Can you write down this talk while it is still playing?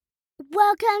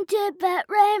Welcome to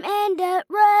Bedroom in the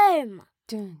Room.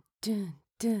 Dun, dun,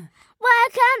 dun.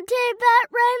 Welcome to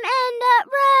Bedroom in the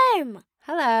Room.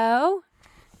 Hello.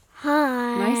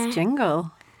 Hi. Nice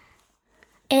jingle.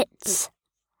 It's...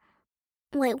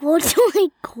 Wait, what do I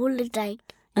call it?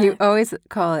 You always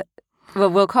call it...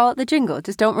 Well, we'll call it the jingle.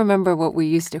 Just don't remember what we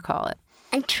used to call it.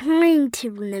 I'm trying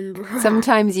to remember.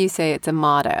 Sometimes you say it's a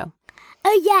motto.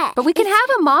 Oh, yeah. But we can have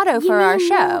a motto for our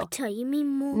show. Motto. You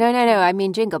mean motto? No, I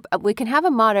mean jingle. We can have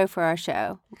a motto for our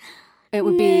show. It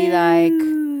would be like...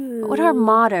 What would our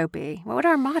motto be? What would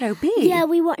our motto be? Yeah,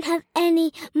 we won't have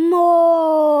any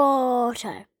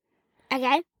motto.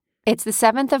 Okay? It's the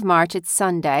 7th of March. It's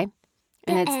Sunday.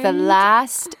 And it's the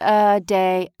last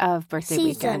day of birthday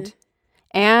weekend.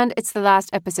 And it's the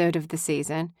last episode of the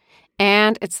season.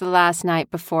 And it's the last night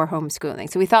before homeschooling.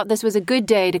 So we thought this was a good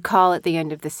day to call it the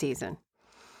end of the season.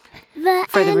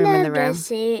 For the room in the room.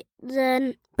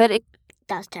 Season. But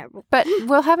that's terrible. But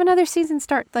we'll have another season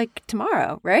start like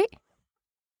tomorrow, right?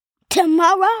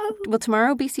 Tomorrow? Will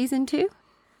tomorrow be season 2?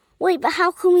 Wait, but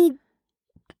how can we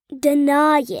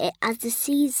deny it as a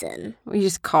season? We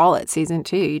just call it season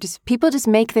 2. People just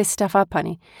make this stuff up,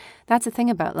 honey. That's the thing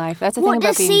about life. That's the thing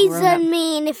about being grown up. What does season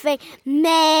mean if they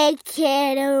make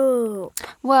it up?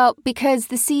 Well, because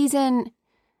the season,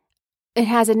 it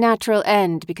has a natural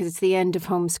end because it's the end of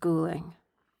homeschooling.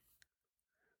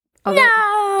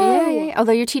 Yeah.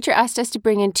 Although your teacher asked us to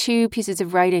bring in 2 pieces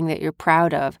of writing that you're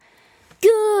proud of.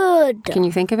 Good. Can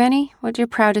you think of any? What's your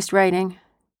proudest writing?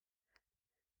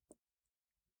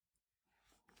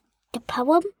 The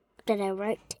poem that I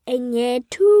wrote in year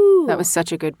 2. That was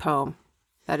such a good poem.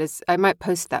 I might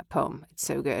post that poem. It's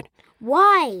so good.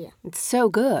 Why? It's so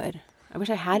good. I wish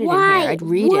I had it in here. I'd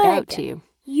read it out to you.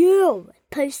 You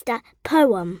post that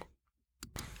poem.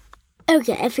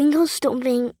 Okay, I think I'll stop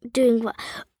doing what?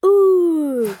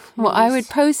 Ooh. Well, I would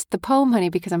post the poem, honey,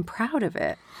 because I'm proud of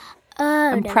it.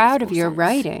 I'm proud of your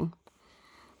writing.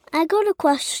 I got a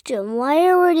question. Why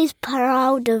are you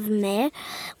proud of me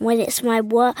when it's my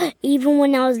work? Even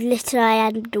when I was little, I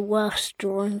had the worst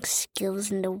drawing skills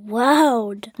in the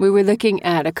world. We were looking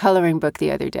at a coloring book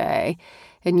the other day,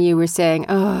 and you were saying,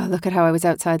 oh, look at how I was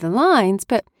outside the lines.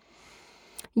 But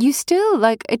you still,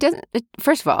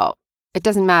 first of all, it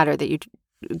doesn't matter that you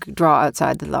draw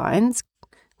outside the lines.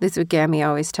 This is what Gammy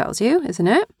always tells you, isn't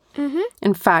it? Mm-hmm.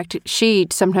 In fact, she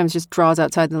sometimes just draws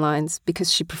outside the lines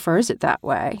because she prefers it that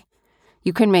way.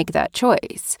 You can make that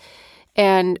choice.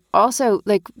 And also,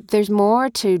 there's more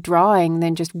to drawing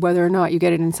than just whether or not you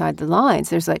get it inside the lines.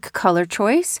 There's, color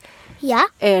choice. Yeah.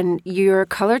 And your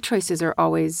color choices are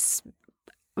always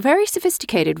very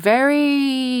sophisticated,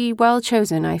 very well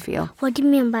chosen, I feel. What do you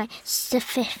mean by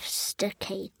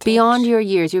sophisticated? Beyond your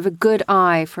years. You have a good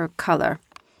eye for color.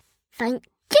 Thank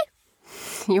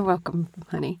You're welcome,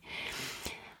 honey.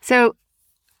 So,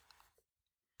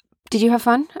 did you have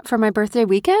fun for my birthday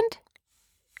weekend?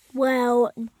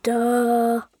 Well,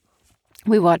 duh.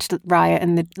 We watched Raya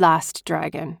and the Last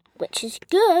Dragon. Which is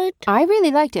good. I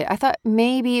really liked it. I thought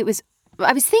maybe it was...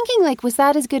 I was thinking, was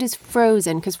that as good as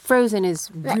Frozen? Because Frozen is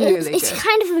really good. It's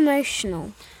kind of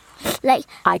emotional.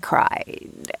 I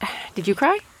cried. Did you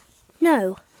cry?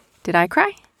 No. Did I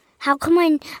cry? How come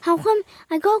I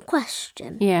got a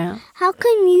question. Yeah. How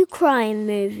come you cry in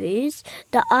movies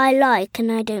that I like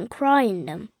and I don't cry in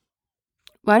them?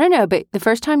 Well, I don't know, but the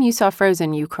first time you saw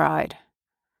Frozen, you cried.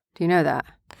 Do you know that?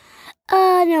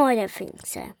 No, I don't think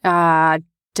so.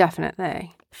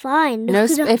 Definitely. Fine. No,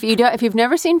 if you've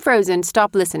never seen Frozen,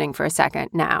 stop listening for a second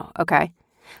now, okay?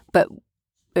 But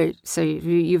so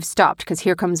you've stopped because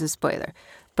here comes a spoiler.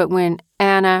 But when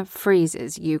Anna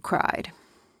freezes, you cried.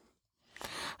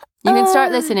 You can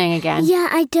start listening again. Yeah,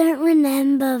 I don't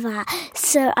remember that.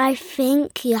 So I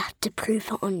think you have to prove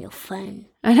it on your phone.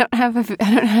 I don't have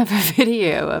a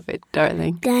video of it,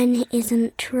 darling. Then it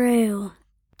isn't true.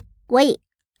 Wait.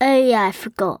 Oh yeah, I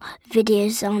forgot.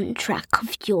 Videos on track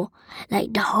of your,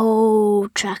 the whole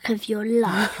track of your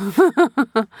life.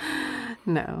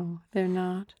 No, they're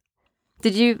not.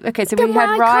 Did you? Okay, so then we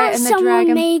had Raya and the Dragon.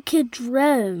 Someone make a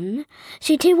drone?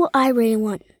 So you tell you what I really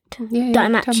want. Yeah,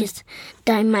 that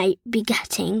I might be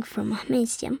getting from a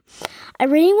museum. I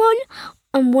really want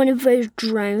one of those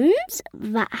drones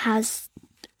that has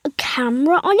a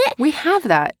camera on it. We have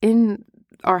that in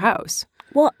our house.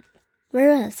 What?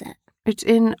 Where is it? It's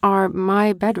in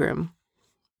my bedroom.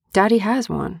 Daddy has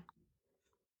one.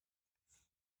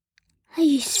 Are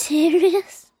you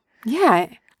serious? Yeah.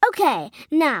 Okay,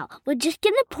 now we're just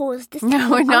going to pause this. No,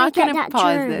 we're not going to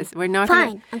pause this. We're not.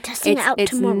 Fine, I'm testing it out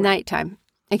tomorrow. It's nighttime.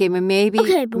 Okay, but maybe.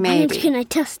 Okay, but maybe. when can I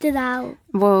test it out?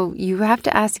 Well, you have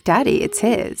to ask Daddy. It's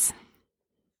his.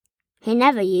 He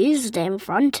never used it in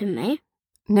front of me.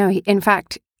 No, in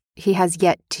fact, he has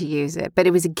yet to use it. But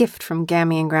it was a gift from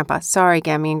Gammy and Grandpa. Sorry,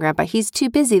 Gammy and Grandpa. He's too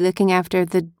busy looking after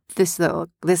this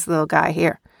little guy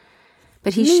here.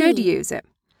 But he should use it.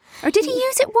 Or did he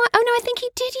use it? Oh, no, I think he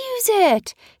did use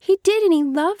it. He did, and he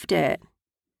loved it.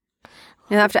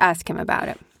 You'll have to ask him about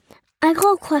it. I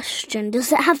got a question.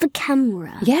 Does it have a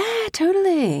camera? Yeah,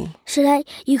 totally. So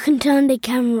you can turn the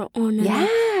camera on and Yeah.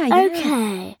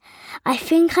 Okay. I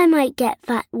think I might get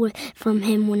that from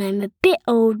him when I'm a bit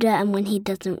older and when he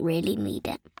doesn't really need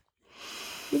it.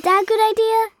 Is that a good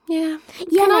idea? Yeah.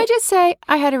 Can I just say,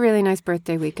 I had a really nice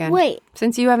birthday weekend. Wait.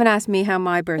 Since you haven't asked me how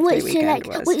my birthday weekend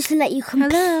was. So that you can...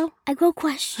 Hello? I got a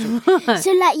question.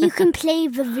 So that you can play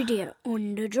the video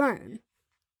on the drone.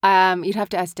 You'd have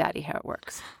to ask Daddy how it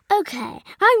works. Okay.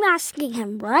 I'm asking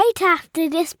him right after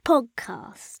this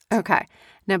podcast. Okay.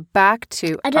 Now back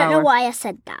to I don't know why I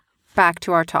said that. Back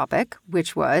to our topic,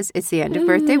 which was, it's the end of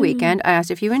birthday weekend. I asked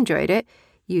if you enjoyed it.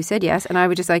 You said yes. And I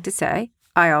would just like to say,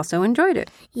 I also enjoyed it.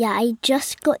 Yeah, I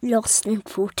just got lost in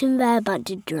thought in there about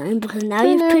the drone because now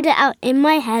you've put it out in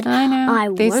my head. I know. I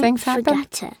These won't things happen.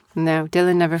 forget it. No,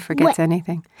 Dylan never forgets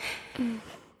anything.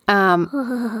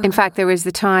 In fact, there was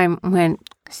the time when...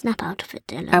 Snap out of it,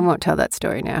 Dylan. I won't tell that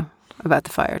story now about the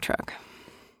fire truck.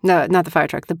 No, not the fire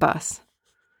truck, the bus.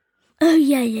 Oh,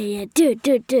 yeah. Do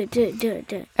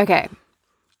it. Okay.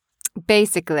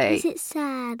 Basically... Is it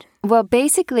sad? Well,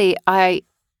 basically,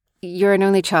 you're an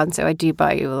only child, so I do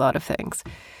buy you a lot of things.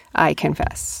 I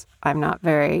confess. I'm not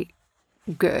very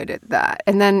good at that.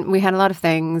 And then we had a lot of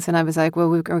things, and I was like, well,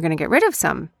 we're going to get rid of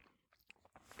some.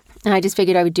 And I just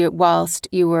figured I would do it whilst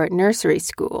you were at nursery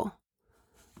school.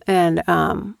 And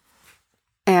I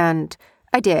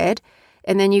did.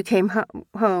 And then you came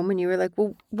home, and you were like,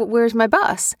 well, where's my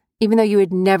bus? Even though you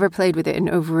had never played with it in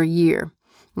over a year.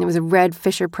 And it was a red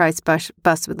Fisher-Price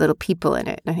bus with little people in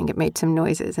it. And I think it made some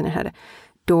noises, and it had a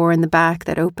door in the back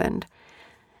that opened.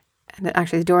 And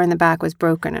actually, the door in the back was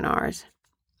broken in ours.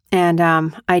 And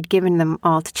I'd given them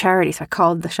all to charity. So I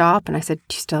called the shop, and I said,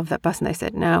 do you still have that bus? And they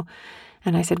said, no.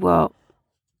 And I said, well,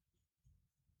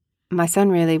 my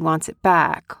son really wants it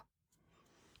back.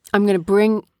 I'm going to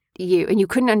bring you. And you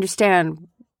couldn't understand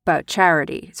about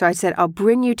charity. So I said, I'll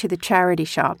bring you to the charity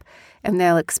shop, and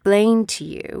they'll explain to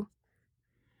you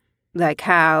like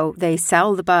how they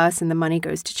sell the bus and the money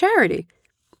goes to charity.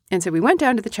 And so we went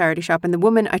down to the charity shop, and the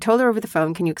woman, I told her over the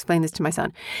phone, can you explain this to my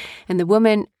son? And the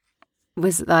woman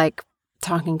was like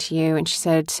talking to you, and she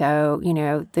said, so,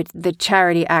 the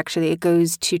charity actually, it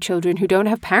goes to children who don't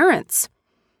have parents,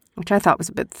 which I thought was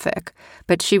a bit thick.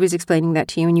 But she was explaining that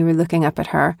to you, and you were looking up at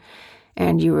her,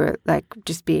 and you were like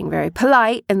just being very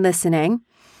polite and listening.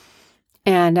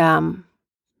 And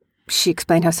she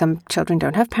explained how some children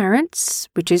don't have parents,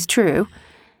 which is true.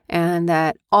 And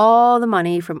that all the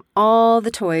money from all the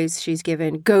toys she's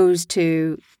given goes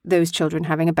to those children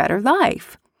having a better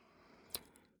life.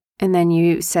 And then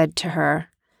you said to her,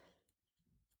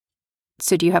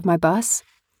 so do you have my bus?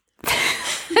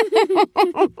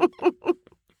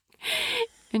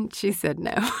 And she said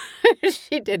no,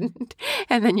 she didn't.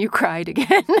 And then you cried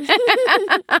again.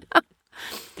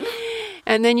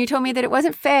 And then you told me that it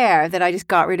wasn't fair that I just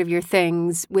got rid of your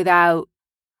things without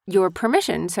your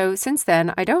permission. So since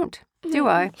then, I don't, do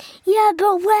I? Yeah,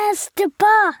 but where's the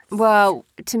bus? Well,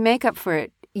 to make up for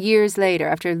it, years later,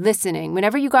 after listening,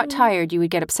 whenever you got tired, you would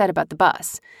get upset about the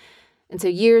bus. And so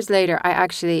years later, I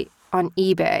actually, on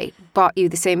eBay, bought you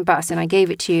the same bus, and I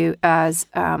gave it to you as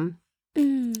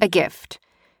a gift.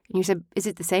 And you said, is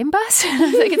it the same bus? And I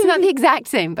was like, it's not the exact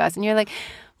same bus. And you're like,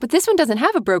 but this one doesn't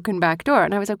have a broken back door.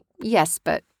 And I was like, yes,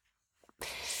 but...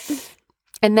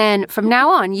 And then from now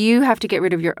on, you have to get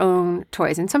rid of your own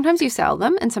toys. And sometimes you sell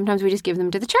them, and sometimes we just give them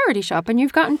to the charity shop. And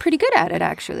you've gotten pretty good at it,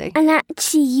 actually. And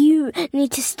actually, you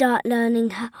need to start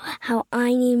learning how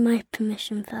I need my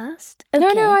permission first.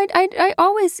 Okay. No, I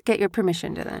always get your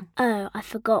permission, Dylan. Oh, I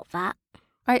forgot that.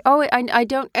 I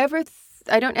don't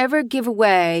ever give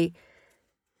away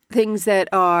things that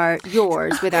are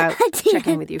yours without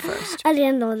checking with you first. At the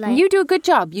end, I was like... You do a good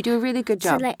job. You do a really good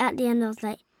job. So, at the end, I was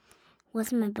like,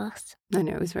 where's my bus? I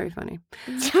know, it was very funny.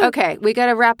 Okay, we got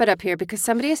to wrap it up here because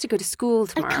somebody has to go to school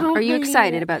tomorrow. Are you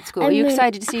excited about school? Are you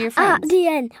excited to see your friends? At the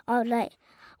end, I was like,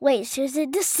 wait, so is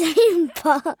it the same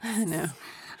bus? No.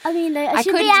 I mean, I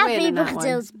should be happy because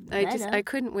it was better. I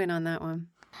couldn't win on that one.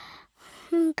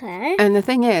 Okay. And the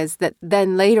thing is that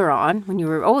then later on, when you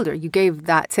were older, you gave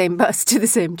that same bus to the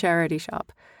same charity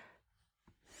shop.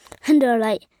 And they're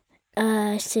like,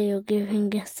 so you're giving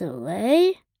this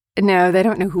away? No, they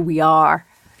don't know who we are.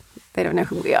 They don't know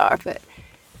who we are,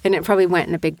 and it probably went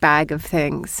in a big bag of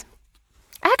things.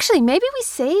 Actually, maybe we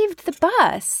saved the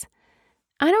bus.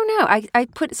 I don't know. I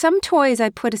put some toys I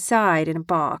put aside in a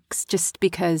box just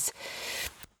because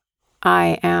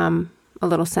I am a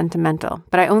little sentimental.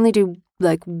 But I only do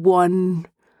like one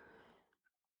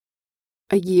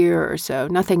a year or so.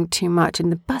 Nothing too much.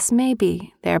 And the bus may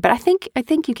be there. But I think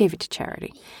you gave it to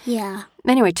charity. Yeah.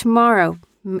 Anyway, tomorrow.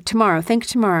 Think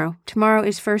tomorrow. Tomorrow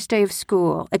is first day of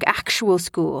school. Like actual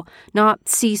school. Not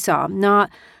seesaw. Not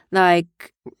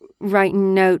like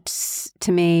writing notes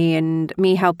to me and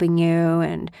me helping you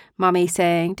and Mommy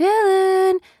saying,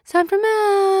 Dylan, it's time for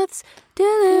maths.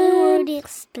 Dylan. You already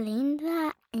explained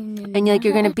that. And like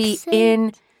you're going to be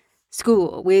in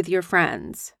school with your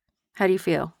friends. How do you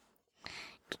feel?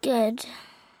 Good.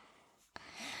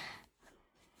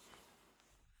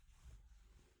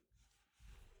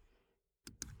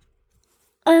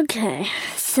 Okay,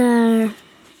 so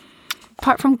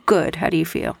apart from good, how do you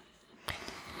feel?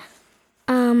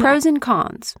 Pros and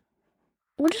cons.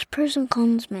 What does pros and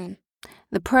cons mean?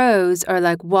 The pros are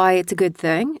like why it's a good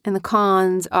thing, and the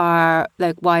cons are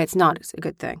like why it's not a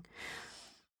good thing.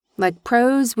 Like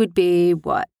pros would be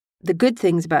what? The good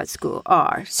things about school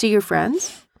are see your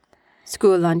friends,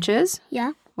 school lunches.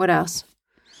 Yeah. What else?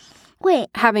 Wait.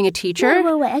 Having a teacher.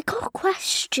 Wait. I got a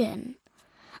question.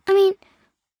 I mean,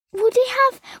 would he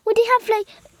have like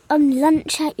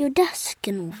lunch at your desk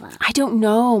and all that? I don't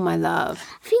know, my love.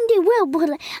 I think they will, but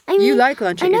like, I mean, you like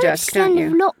lunch at your desk, don't you? I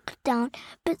know it's lockdown,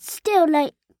 but still,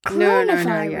 like, coronavirus.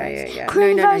 No, yeah.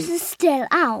 Coronavirus is still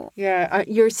out. Yeah,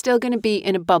 you're still going to be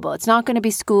in a bubble. It's not going to be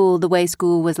school the way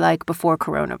school was like before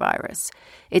coronavirus.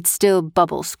 It's still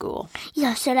bubble school.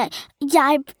 Yeah, so like,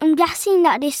 yeah, I'm guessing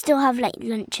that they still have like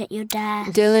lunch at your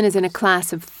desk. Dylan is in a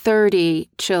class of 30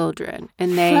 children,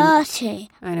 and 30.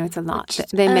 I know it's a lot. Which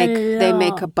is They a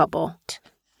make a lot. bubble.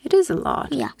 It is a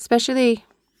lot. Yeah. Especially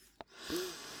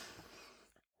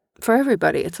for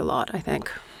everybody, it's a lot, I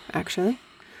think, actually.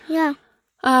 Yeah.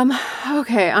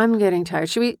 Okay, I'm getting tired.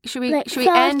 Should we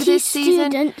end this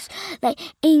season? Students, like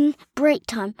in break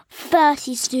time,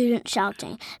 30 students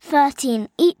shouting, 30 in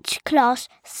each class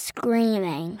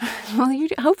screaming. Well,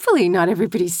 hopefully not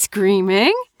everybody's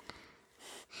screaming.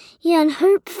 Yeah, and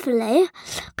hopefully,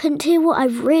 can tell you what I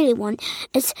really want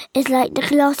is like the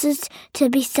classes to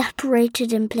be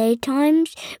separated in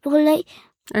playtimes. But like,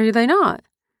 are they not?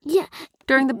 Yeah.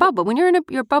 During the bubble, when you're in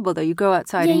your bubble, though, you go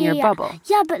outside in your bubble.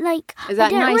 Yeah, but like, is that I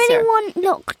don't nicer? really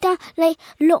want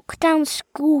lockdown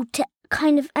school to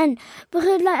kind of end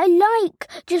because like I like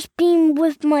just being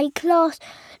with my class,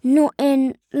 not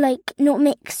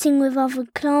mixing with other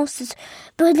classes.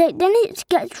 But like then it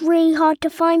gets really hard to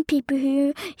find people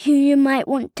who you might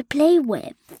want to play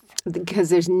with. Because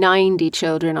there's 90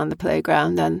 children on the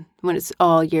playground then when it's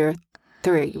all year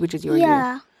 3, which is your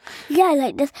year. Yeah,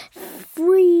 like there's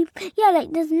 3. Yeah,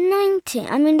 like there's 90.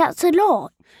 I mean, that's a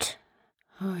lot.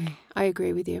 Oh, I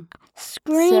agree with you.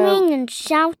 Screaming and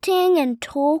shouting and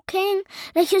talking.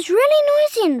 Like, it's really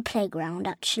noisy in the playground,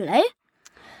 actually.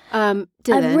 Dylan,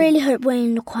 I really hope we're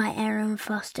in the quiet area on the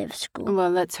first day of school. Well,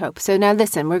 let's hope. So now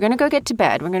listen, we're going to go get to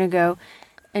bed. We're going to go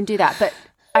and do that. But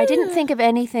I didn't think of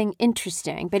anything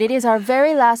interesting, but it is our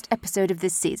very last episode of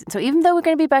this season. So even though we're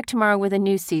going to be back tomorrow with a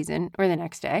new season, or the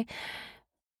next day,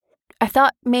 I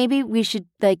thought maybe we should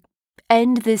like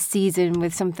end this season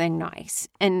with something nice.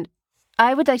 And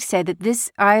I would like to say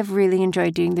that I've really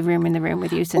enjoyed doing the Room in the Room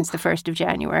with you since the 1st of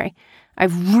January.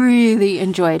 I've really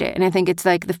enjoyed it. And I think it's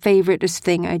like the favoriteest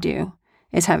thing I do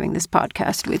is having this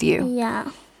podcast with you.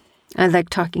 Yeah. I like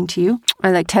talking to you.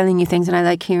 I like telling you things and I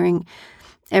like hearing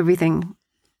everything.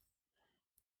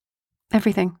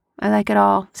 Everything. I like it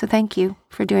all. So thank you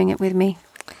for doing it with me.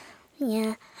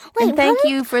 Yeah. And thank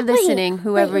you for listening,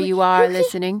 whoever you are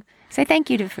listening. Say thank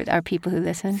you for our people who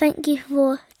listen. Thank you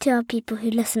to our people who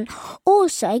listen.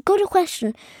 Also, I got a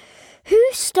question. Who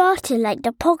started like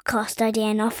the podcast idea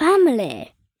in our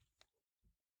family?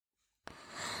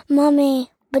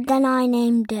 Mummy, but then I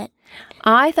named it.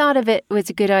 I thought of it was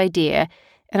a good idea,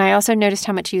 and I also noticed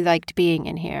how much you liked being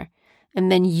in here.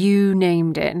 And then you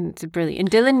named it, and it's brilliant. And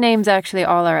Dylan names actually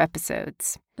all our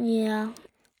episodes. Yeah.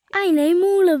 I name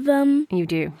all of them. You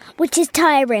do. Which is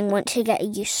tiring once you get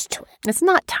used to it. It's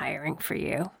not tiring for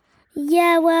you.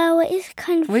 Yeah, well, it is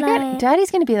kind of like...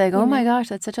 Daddy's going to be like, oh my gosh,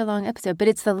 that's such a long episode. But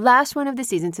it's the last one of the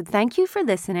season, so thank you for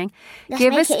listening. Let's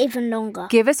make it even longer.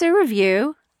 Give us a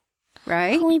review,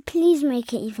 right? Can we please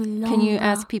make it even longer? Can you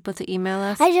ask people to email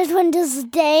us? I just want to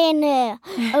stay in here.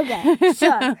 Okay,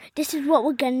 so this is what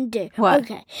we're going to do. What?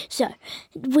 Okay, so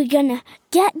we're going to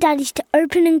get Daddy's to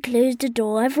open and close the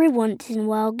door every once in a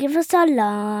while. Give us our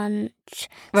lunch.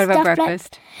 What about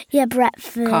breakfast?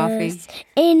 Breakfast. Coffee.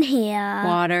 In here.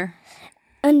 Water.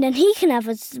 And then he can have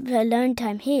his alone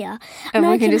time here. And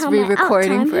we I can just have be my out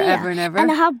recording time forever here. and ever.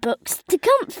 And I have books to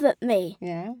comfort me.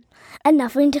 Yeah. And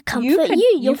nothing to comfort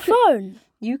your phone.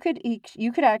 You could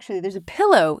actually, there's a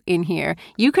pillow in here.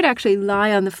 You could actually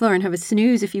lie on the floor and have a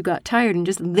snooze if you got tired and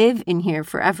just live in here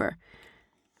forever.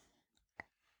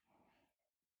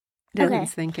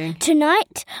 Dylan's thinking.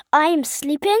 Tonight, I am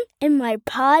sleeping in my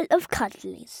pile of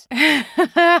cuddlies.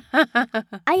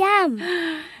 I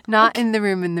am. Not in the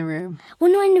room.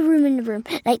 Well, not in the room.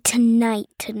 Like tonight,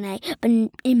 but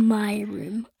in my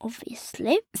room,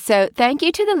 obviously. So thank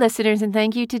you to the listeners, and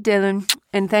thank you to Dylan,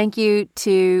 and thank you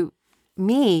to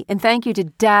me, and thank you to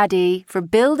Daddy for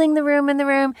building the room in the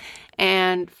room,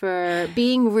 and for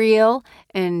being real,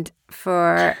 and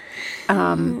for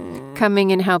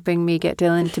coming and helping me get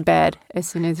Dylan to bed as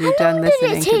soon as you're done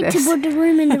listening to this. How long did it take to build the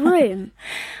room in the room?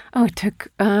 Oh, it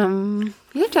took, you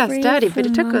have to ask Daddy, but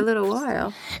it took a little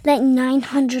while. Like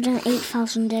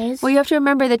 908,000 days. Well, you have to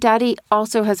remember that Daddy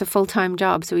also has a full-time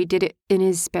job, so he did it in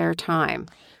his spare time.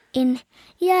 So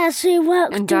he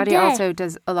worked And Daddy all day. also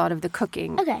does a lot of the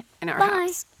cooking in our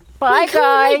house. Bye,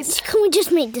 guys. Can we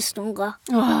just make this longer?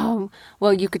 Oh,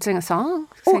 well, you could sing a song.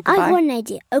 Oh, I've got an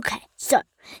idea. Okay, so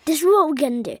this is what we're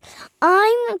going to do.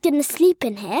 I'm going to sleep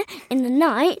in here in the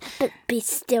night, but be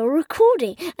still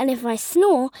recording. And if I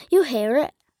snore, you'll hear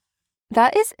it.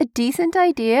 That is a decent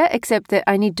idea, except that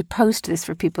I need to post this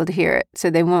for people to hear it,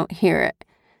 so they won't hear it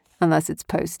unless it's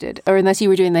posted. Or unless you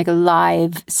were doing like a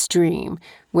live stream,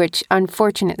 which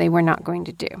unfortunately we're not going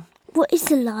to do. What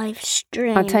is a live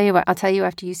stream? I'll tell you what. I'll tell you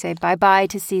after you say bye-bye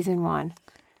to season 1.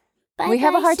 We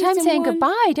have a hard time saying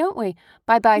goodbye, don't we?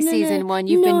 Bye-bye, season 1.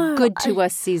 You've been good to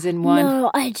us, season 1.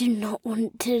 No, I do not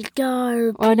want to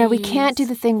go, Oh, no, we can't do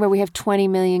the thing where we have 20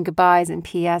 million goodbyes and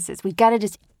PSs. We got to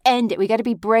just end it. We got to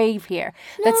be brave here.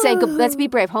 Let's be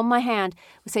brave. Hold my hand.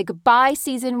 We'll say goodbye,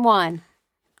 season 1.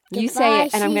 You say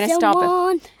it, and I'm going to stop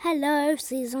it. Hello,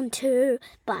 season 2.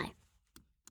 Bye.